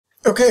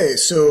Okay,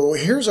 so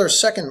here's our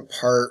second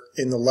part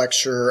in the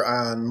lecture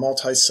on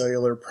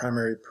multicellular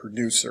primary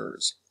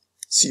producers,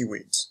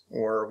 seaweeds,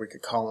 or we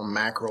could call them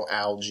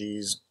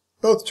macroalgae.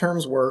 Both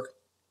terms work,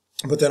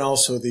 but then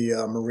also the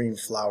marine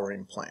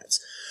flowering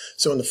plants.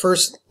 So in the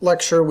first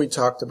lecture, we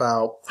talked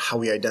about how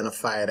we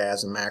identify it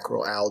as a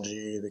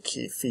macroalgae, the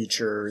key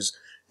features,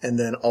 and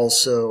then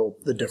also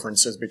the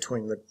differences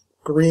between the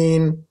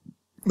green,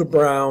 the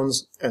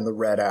browns, and the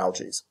red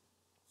algae.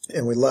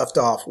 And we left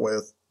off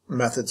with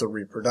methods of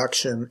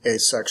reproduction,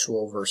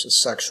 asexual versus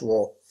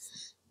sexual.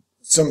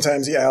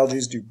 Sometimes the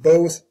algae do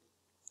both.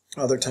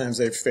 Other times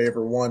they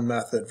favor one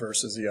method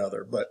versus the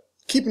other. But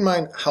keep in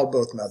mind how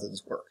both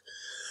methods work.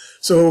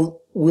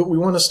 So what we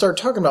want to start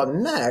talking about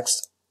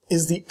next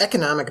is the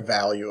economic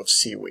value of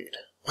seaweed.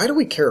 Why do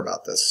we care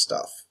about this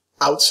stuff?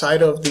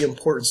 Outside of the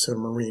importance to the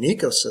marine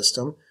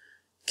ecosystem,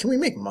 can we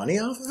make money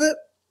off of it?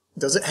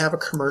 Does it have a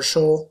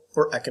commercial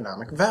or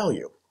economic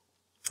value?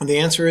 And the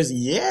answer is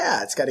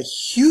yeah, it's got a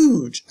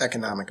huge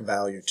economic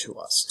value to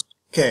us.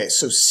 Okay,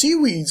 so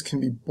seaweeds can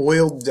be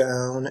boiled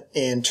down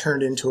and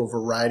turned into a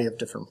variety of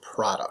different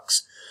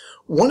products.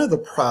 One of the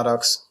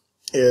products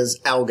is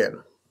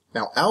algin.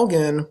 Now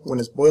algin, when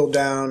it's boiled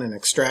down and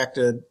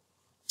extracted,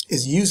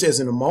 is used as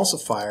an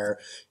emulsifier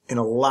in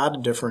a lot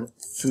of different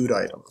food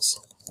items.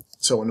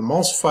 So an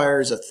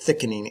emulsifier is a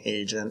thickening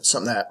agent,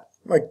 something that,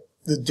 like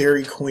the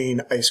Dairy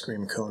Queen ice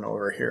cream cone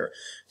over here,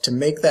 to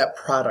make that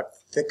product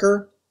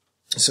thicker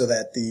so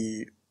that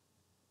the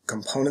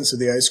components of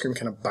the ice cream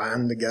kind of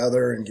bond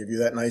together and give you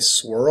that nice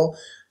swirl.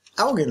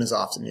 Algin is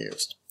often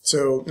used.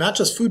 So not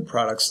just food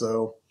products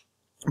though,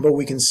 but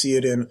we can see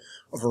it in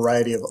a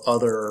variety of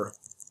other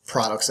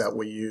products that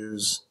we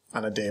use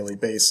on a daily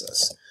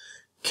basis.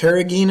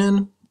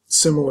 Carrageenan,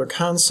 similar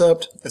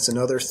concept. It's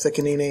another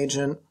thickening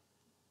agent.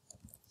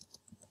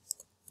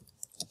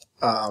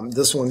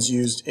 This one's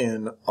used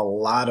in a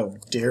lot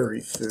of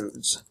dairy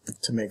foods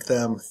to make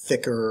them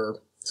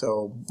thicker.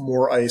 So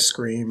more ice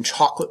cream,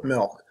 chocolate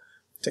milk.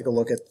 Take a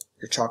look at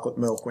your chocolate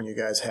milk when you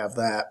guys have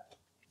that.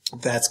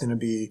 That's going to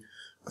be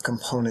a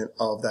component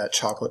of that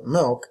chocolate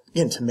milk,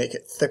 again, to make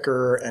it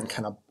thicker and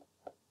kind of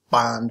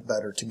bond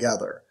better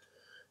together.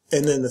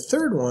 And then the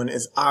third one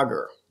is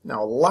agar.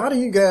 Now, a lot of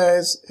you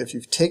guys, if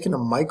you've taken a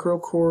micro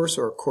course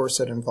or a course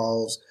that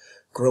involves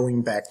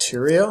growing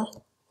bacteria,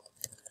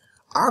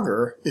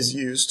 agar is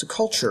used to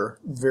culture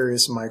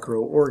various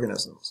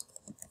microorganisms.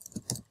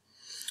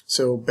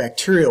 So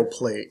bacterial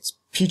plates,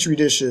 petri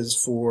dishes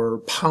for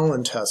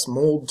pollen tests,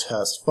 mold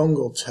tests,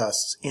 fungal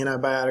tests,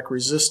 antibiotic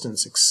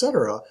resistance,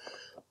 etc.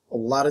 A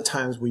lot of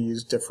times we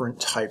use different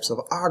types of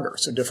agar.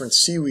 So different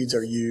seaweeds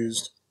are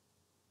used,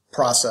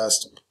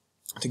 processed,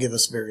 to give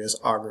us various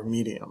agar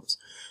mediums.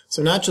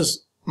 So not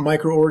just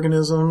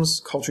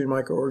microorganisms, cultured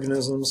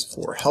microorganisms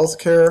for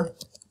healthcare,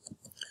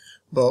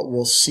 but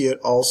we'll see it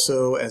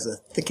also as a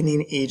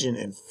thickening agent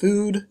in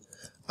food.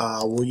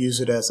 We'll use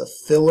it as a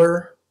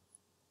filler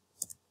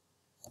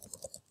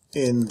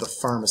in the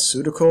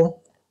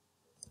pharmaceutical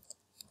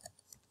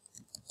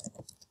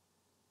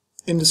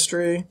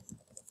industry.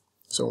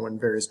 So when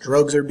various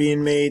drugs are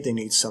being made, they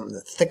need something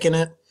to thicken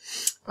it.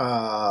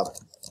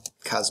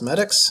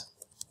 Cosmetics,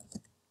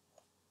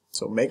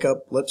 so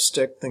makeup,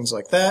 lipstick, things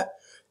like that.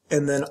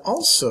 And then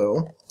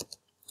also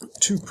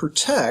to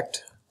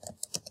protect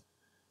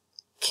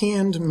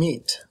canned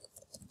meat.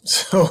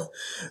 So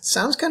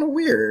sounds kind of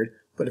weird,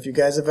 but if you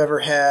guys have ever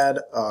had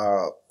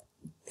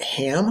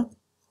ham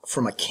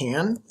from a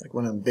can, like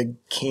one of the big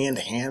canned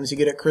hams you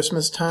get at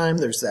Christmas time,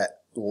 there's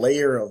that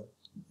layer of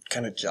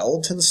kind of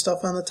gelatin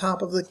stuff on the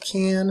top of the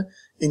can,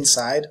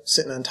 inside,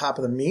 sitting on top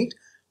of the meat.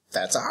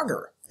 That's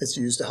agar. It's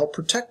used to help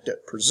protect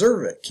it,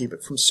 preserve it, keep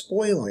it from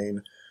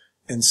spoiling,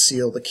 and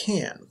seal the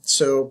can.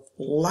 So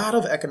a lot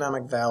of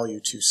economic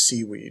value to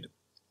seaweed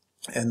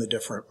and the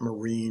different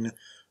marine,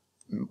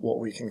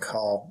 what we can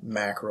call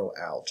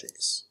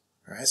macroalgae.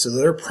 All right, so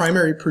they're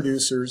primary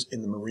producers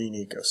in the marine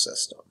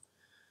ecosystem.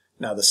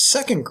 Now the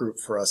second group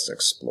for us to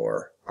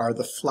explore are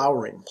the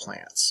flowering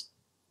plants,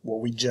 what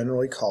we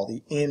generally call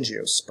the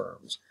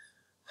angiosperms.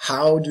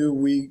 How do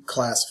we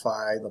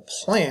classify the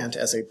plant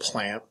as a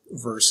plant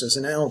versus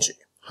an algae?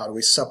 How do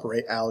we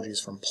separate algae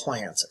from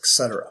plants,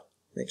 etc.?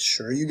 Make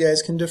sure you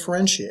guys can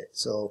differentiate.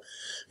 So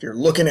if you're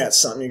looking at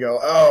something, you go,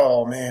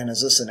 oh man,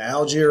 is this an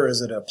algae or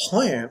is it a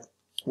plant?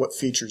 What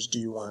features do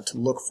you want to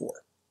look for?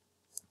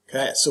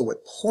 Okay, so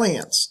with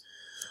plants,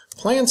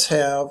 plants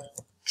have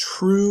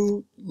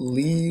true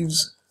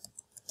leaves,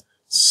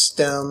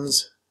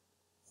 stems,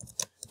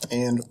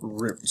 and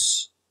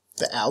roots.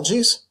 The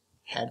algae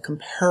had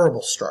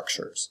comparable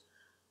structures.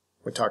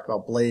 We talked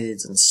about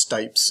blades and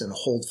stipes and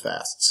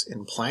holdfasts.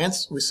 In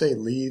plants, we say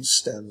leaves,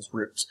 stems,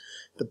 roots.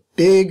 The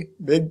big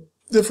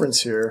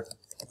difference here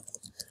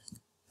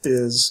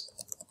is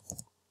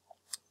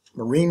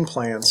marine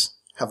plants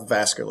have a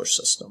vascular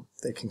system.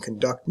 They can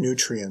conduct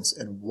nutrients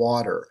and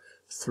water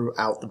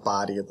throughout the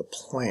body of the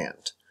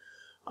plant.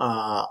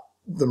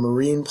 The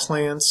marine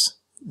plants,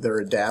 they're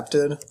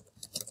adapted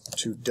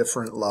to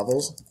different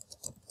levels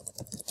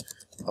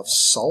of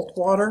salt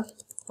water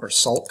or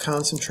salt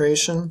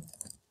concentration.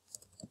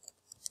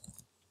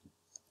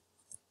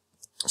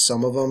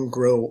 Some of them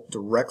grow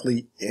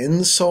directly in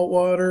the salt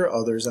water,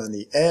 others on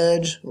the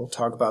edge. We'll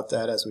talk about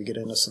that as we get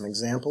into some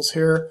examples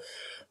here.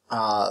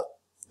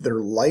 Their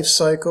life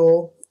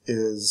cycle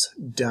is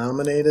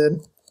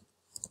dominated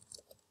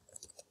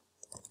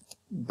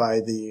by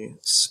the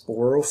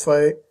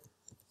sporophyte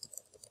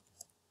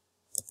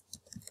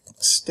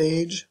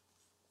stage.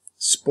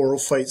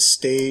 Sporophyte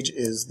stage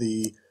is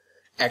the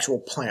actual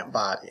plant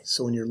body.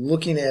 So when you're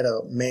looking at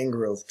a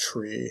mangrove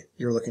tree,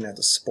 you're looking at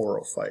the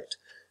sporophyte.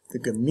 The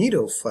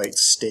gametophyte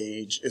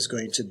stage is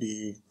going to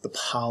be the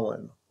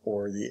pollen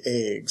or the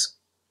eggs.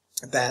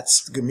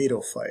 That's the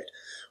gametophyte.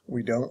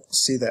 We don't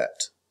see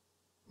that.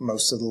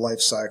 Most of the life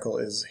cycle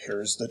is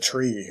here's the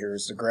tree,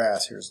 here's the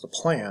grass, here's the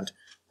plant.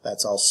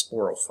 That's all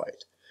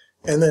sporophyte.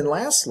 And then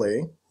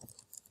lastly,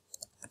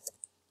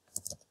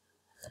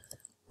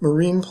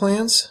 marine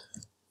plants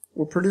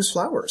will produce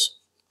flowers.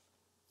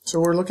 So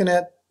we're looking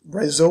at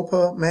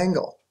Rhizopa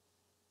mangle,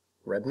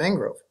 red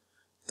mangrove.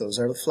 Those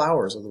are the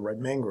flowers of the red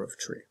mangrove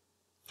tree.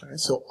 Right,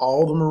 so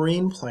all the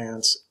marine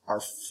plants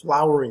are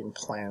flowering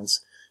plants.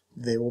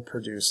 They will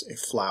produce a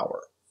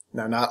flower.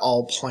 Now, not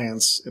all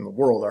plants in the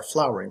world are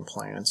flowering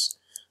plants.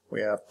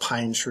 We have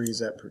pine trees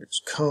that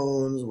produce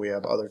cones. We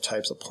have other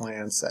types of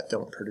plants that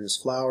don't produce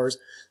flowers.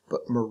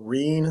 But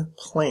marine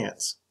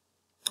plants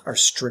are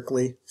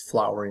strictly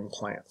flowering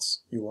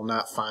plants. You will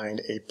not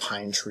find a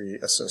pine tree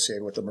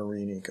associated with the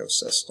marine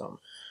ecosystem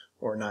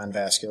or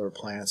non-vascular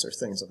plants or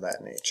things of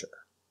that nature.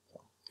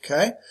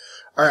 Okay?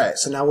 All right,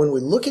 so now when we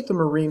look at the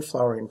marine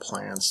flowering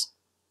plants,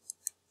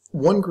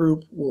 one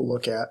group we'll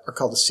look at are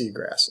called the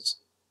seagrasses.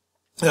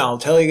 Now, I'll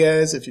tell you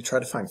guys, if you try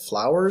to find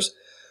flowers,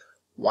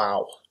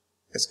 wow,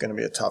 it's going to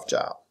be a tough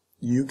job.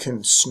 You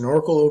can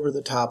snorkel over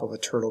the top of a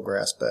turtle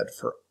grass bed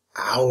for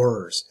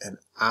hours and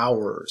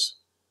hours,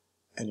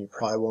 and you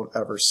probably won't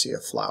ever see a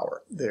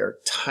flower. They are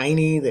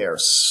tiny, they are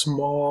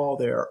small,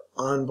 they are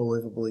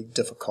unbelievably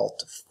difficult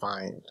to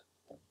find.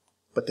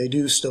 But they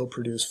do still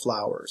produce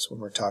flowers when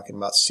we're talking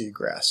about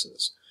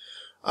seagrasses.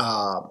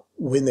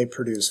 When they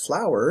produce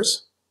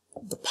flowers,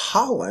 the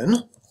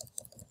pollen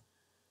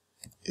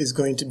is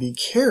going to be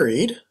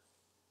carried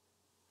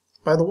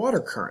by the water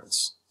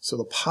currents. So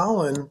the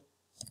pollen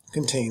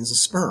contains the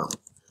sperm.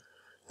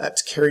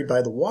 That's carried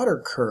by the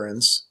water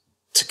currents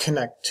to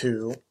connect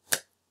to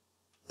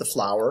the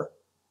flower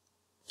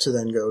to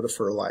then go to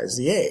fertilize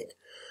the egg.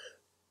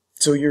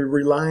 So you're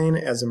relying,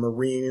 as a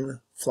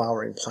marine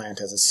flowering plant,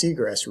 as a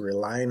seagrass, you're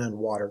relying on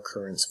water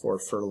currents for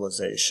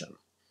fertilization.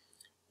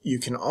 You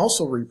can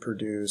also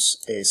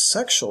reproduce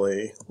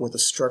asexually with a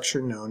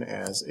structure known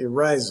as a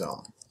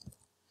rhizome.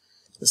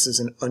 This is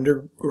an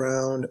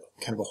underground,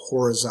 kind of a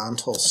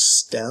horizontal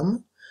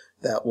stem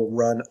that will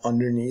run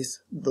underneath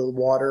the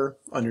water,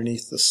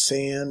 underneath the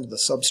sand, the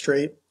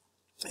substrate,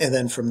 and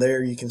then from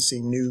there you can see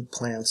new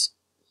plants,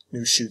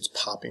 new shoots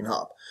popping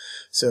up.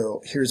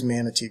 So here's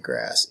manatee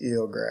grass,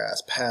 eelgrass,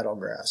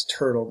 paddlegrass,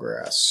 turtle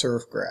grass,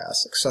 surf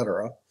grass,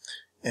 etc.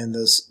 And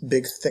this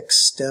big thick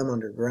stem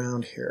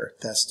underground here,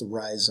 that's the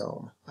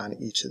rhizome on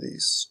each of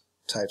these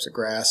types of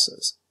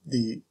grasses.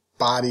 The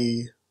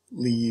body,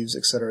 leaves,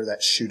 etc.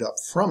 that shoot up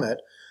from it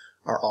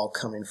are all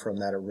coming from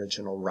that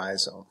original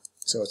rhizome.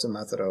 So it's a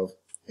method of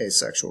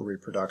asexual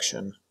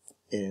reproduction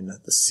in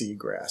the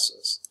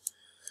seagrasses.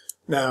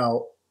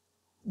 Now,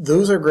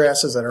 those are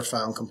grasses that are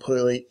found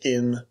completely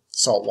in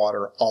salt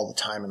water all the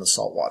time in the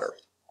salt water.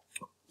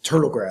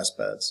 Turtle grass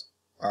beds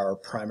are a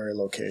primary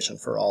location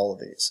for all of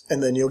these.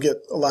 And then you'll get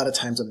a lot of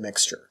times a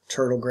mixture.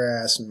 Turtle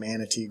grass,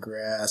 manatee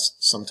grass,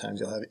 sometimes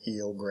you'll have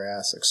eel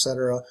grass,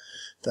 etc.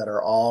 that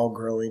are all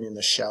growing in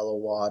the shallow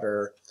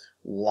water,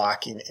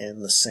 locking in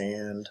the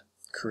sand,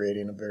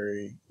 creating a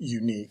very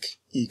unique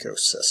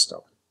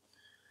ecosystem.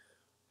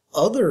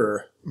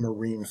 Other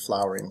marine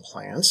flowering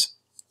plants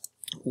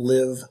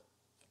live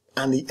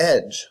on the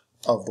edge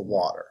of the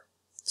water.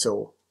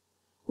 So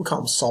we call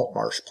them salt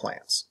marsh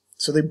plants.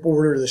 So they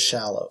border the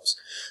shallows.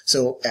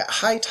 So at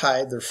high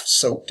tide, they're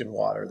soaked in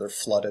water. They're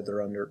flooded.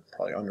 They're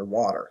probably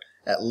underwater.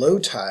 At low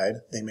tide,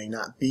 they may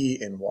not be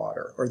in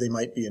water, or they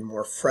might be in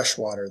more fresh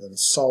water than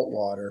salt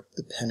water,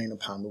 depending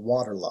upon the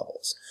water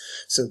levels.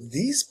 So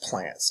these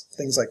plants,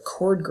 things like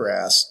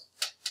cordgrass,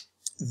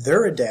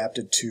 they're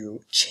adapted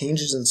to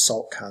changes in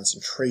salt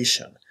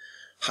concentration.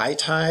 High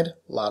tide,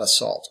 a lot of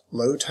salt.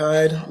 Low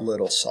tide,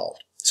 little salt.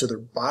 So their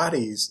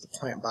bodies, the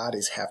plant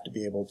bodies, have to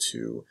be able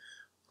to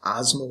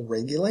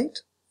osmoregulate.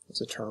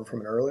 That's a term from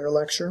an earlier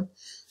lecture.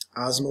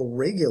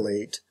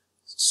 Osmoregulate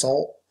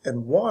salt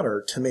and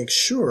water to make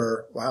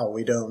sure, wow,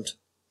 we don't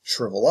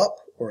shrivel up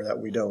or that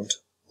we don't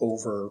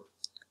over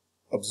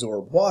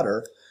absorb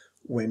water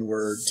when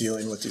we're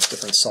dealing with these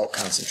different salt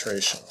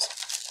concentrations.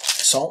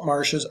 Salt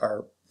marshes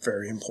are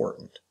very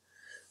important.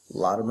 A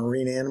lot of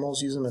marine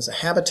animals use them as a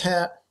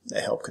habitat.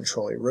 They help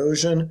control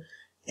erosion,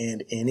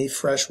 and any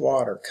fresh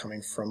water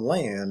coming from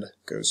land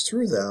goes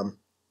through them,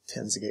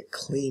 tends to get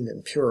cleaned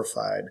and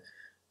purified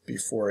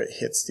before it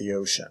hits the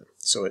ocean.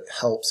 So it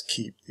helps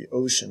keep the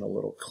ocean a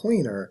little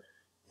cleaner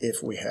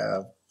if we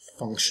have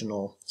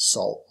functional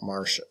salt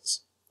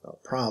marshes. Now,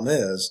 the problem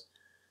is,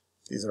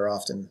 these are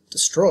often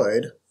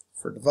destroyed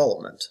for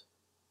development.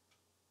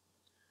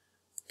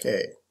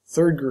 Okay,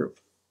 third group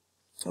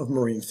of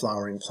marine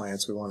flowering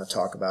plants we want to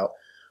talk about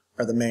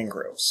are the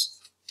mangroves.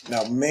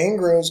 Now,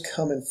 mangroves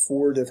come in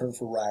 4 different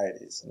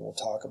varieties, and we'll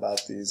talk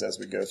about these as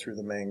we go through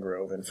the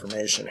mangrove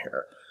information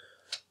here.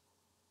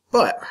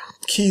 But,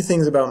 key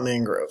things about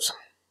mangroves.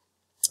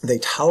 They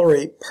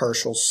tolerate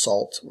partial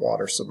salt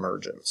water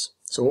submergence.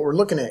 So what we're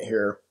looking at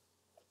here,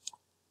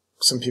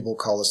 some people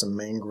call this a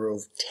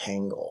mangrove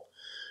tangle.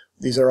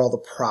 These are all the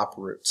prop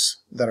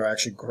roots that are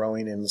actually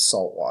growing in the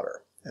salt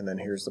water. And then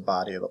here's the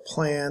body of the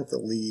plant, the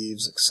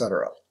leaves,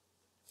 etc.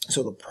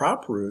 So the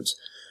prop roots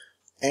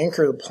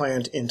anchor the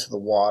plant into the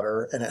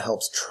water, and it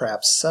helps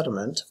trap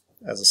sediment.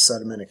 As the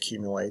sediment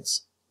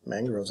accumulates,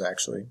 mangroves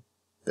actually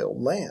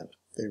build land.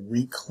 They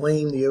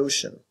reclaim the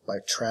ocean by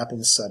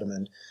trapping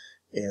sediment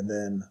and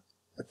then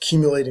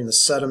accumulating the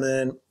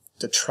sediment,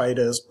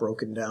 detritus,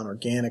 broken down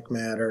organic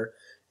matter,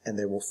 and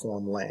they will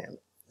form land.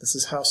 This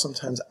is how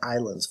sometimes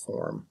islands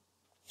form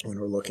when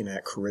we're looking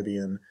at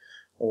Caribbean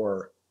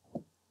or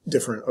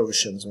different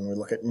oceans. When we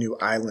look at new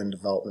island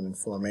development and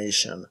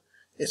formation,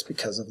 it's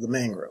because of the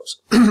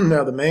mangroves.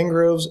 Now, the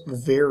mangroves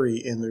vary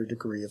in their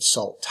degree of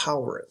salt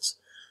tolerance.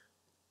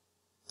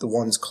 The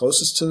ones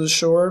closest to the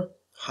shore,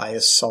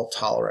 highest salt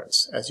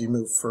tolerance. As you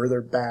move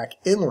further back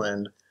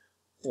inland,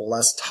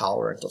 less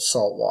tolerant of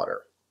salt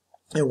water.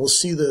 And we'll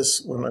see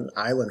this when an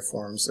island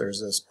forms.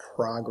 There's this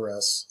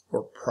progress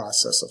or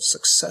process of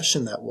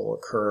succession that will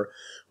occur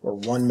where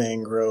one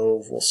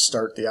mangrove will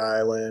start the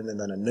island, and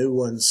then a new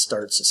one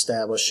starts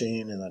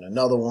establishing, and then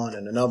another one,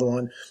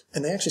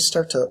 and they actually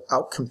start to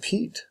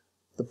outcompete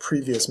the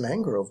previous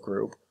mangrove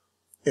group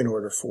in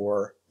order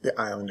for the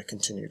island to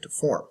continue to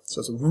form. So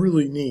it's a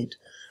really neat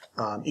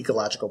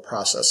ecological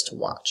process to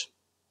watch.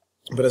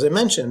 But as I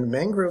mentioned,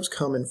 mangroves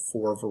come in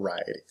 4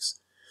 varieties.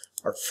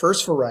 Our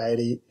first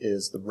variety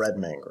is the red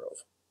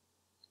mangrove.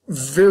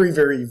 Very,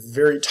 very,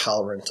 very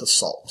tolerant to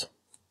salt.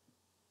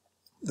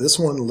 This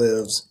one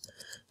lives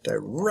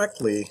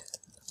directly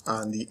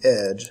on the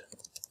edge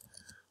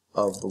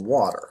of the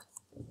water.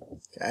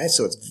 Okay,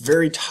 so it's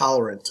very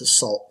tolerant to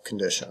salt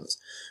conditions.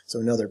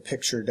 So another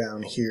picture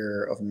down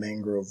here of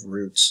mangrove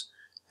roots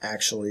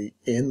actually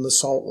in the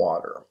salt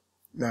water.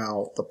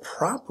 Now, the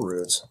prop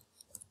roots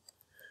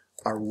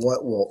are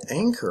what will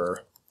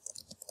anchor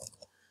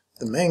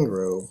the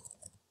mangrove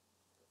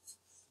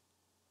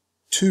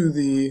to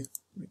the,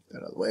 make that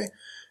out of the way,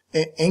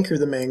 anchor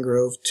the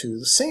mangrove to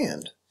the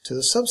sand, to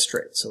the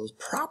substrate. So those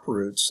prop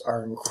roots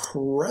are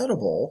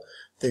incredible.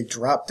 They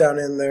drop down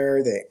in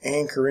there, they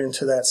anchor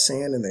into that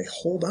sand, and they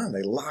hold on,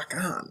 they lock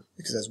on.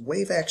 Because as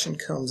wave action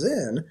comes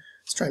in,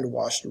 it's trying to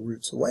wash the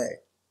roots away.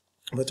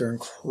 But they're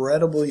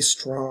incredibly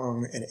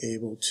strong and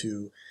able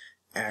to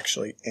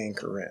actually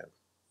anchor in.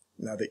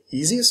 Now, the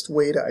easiest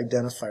way to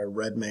identify a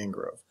red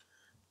mangrove,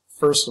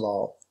 first of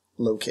all,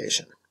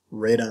 location,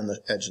 right on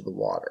the edge of the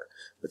water.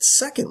 But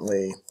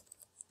secondly,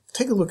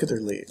 take a look at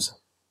their leaves.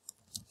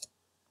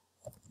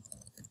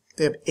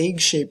 They have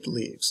egg-shaped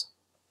leaves.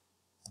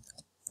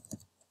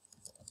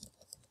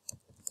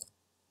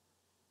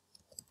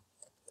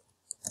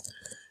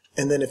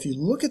 And then if you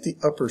look at the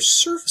upper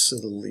surface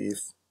of the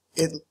leaf,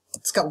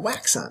 it's got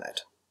wax on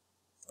it.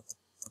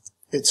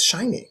 It's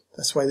shiny.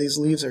 That's why these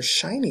leaves are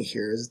shiny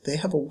here, is they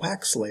have a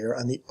wax layer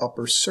on the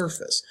upper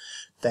surface.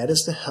 That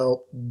is to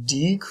help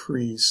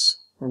decrease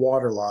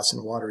water loss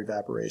and water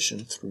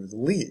evaporation through the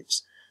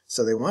leaves.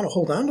 So they want to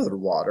hold on to their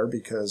water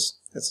because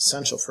it's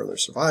essential for their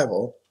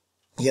survival,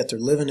 yet they're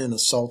living in a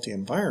salty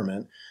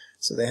environment,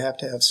 so they have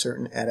to have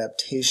certain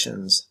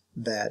adaptations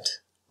that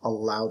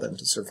allow them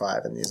to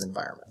survive in these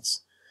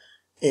environments.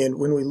 And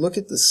when we look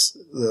at this,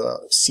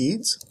 the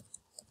seeds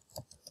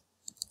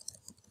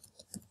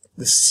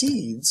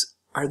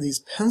are these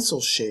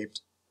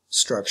pencil-shaped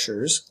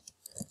structures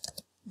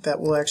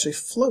that will actually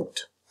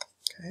float.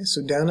 Okay,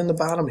 so down in the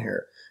bottom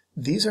here,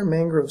 these are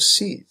mangrove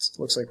seeds.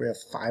 Looks like we have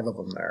 5 of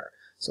them there.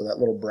 So that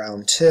little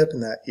brown tip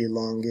and that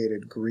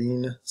elongated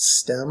green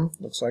stem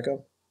looks like a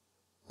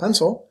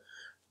pencil.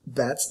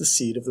 That's the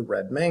seed of the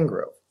red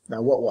mangrove.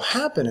 Now what will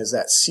happen is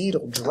that seed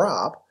will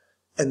drop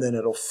and then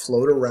it'll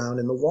float around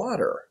in the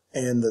water.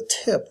 And the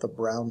tip, the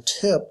brown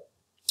tip,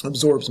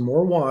 absorbs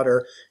more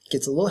water,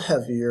 gets a little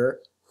heavier,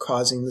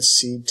 causing the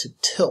seed to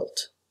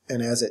tilt.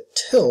 And as it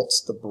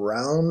tilts, the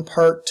brown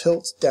part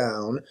tilts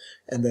down,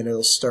 and then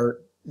it'll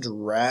start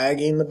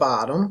dragging the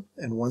bottom.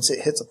 And once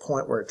it hits a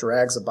point where it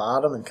drags the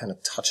bottom and kind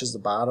of touches the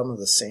bottom of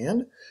the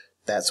sand,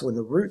 that's when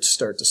the roots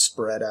start to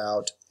spread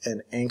out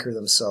and anchor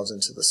themselves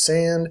into the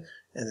sand,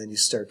 and then you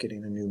start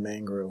getting a new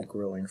mangrove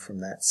growing from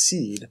that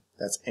seed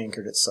that's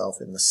anchored itself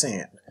in the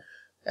sand.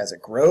 As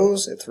it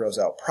grows, it throws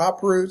out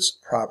prop roots.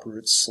 Prop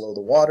roots slow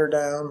the water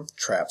down,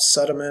 trap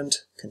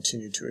sediment,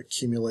 continue to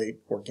accumulate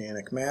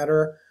organic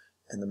matter,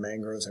 and the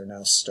mangroves are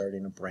now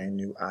starting a brand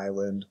new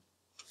island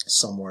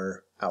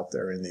somewhere out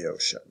there in the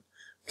ocean.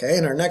 Okay,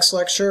 in our next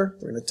lecture,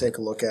 we're going to take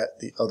a look at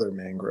the other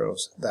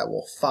mangroves that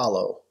will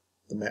follow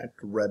the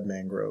red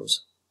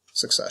mangroves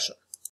succession.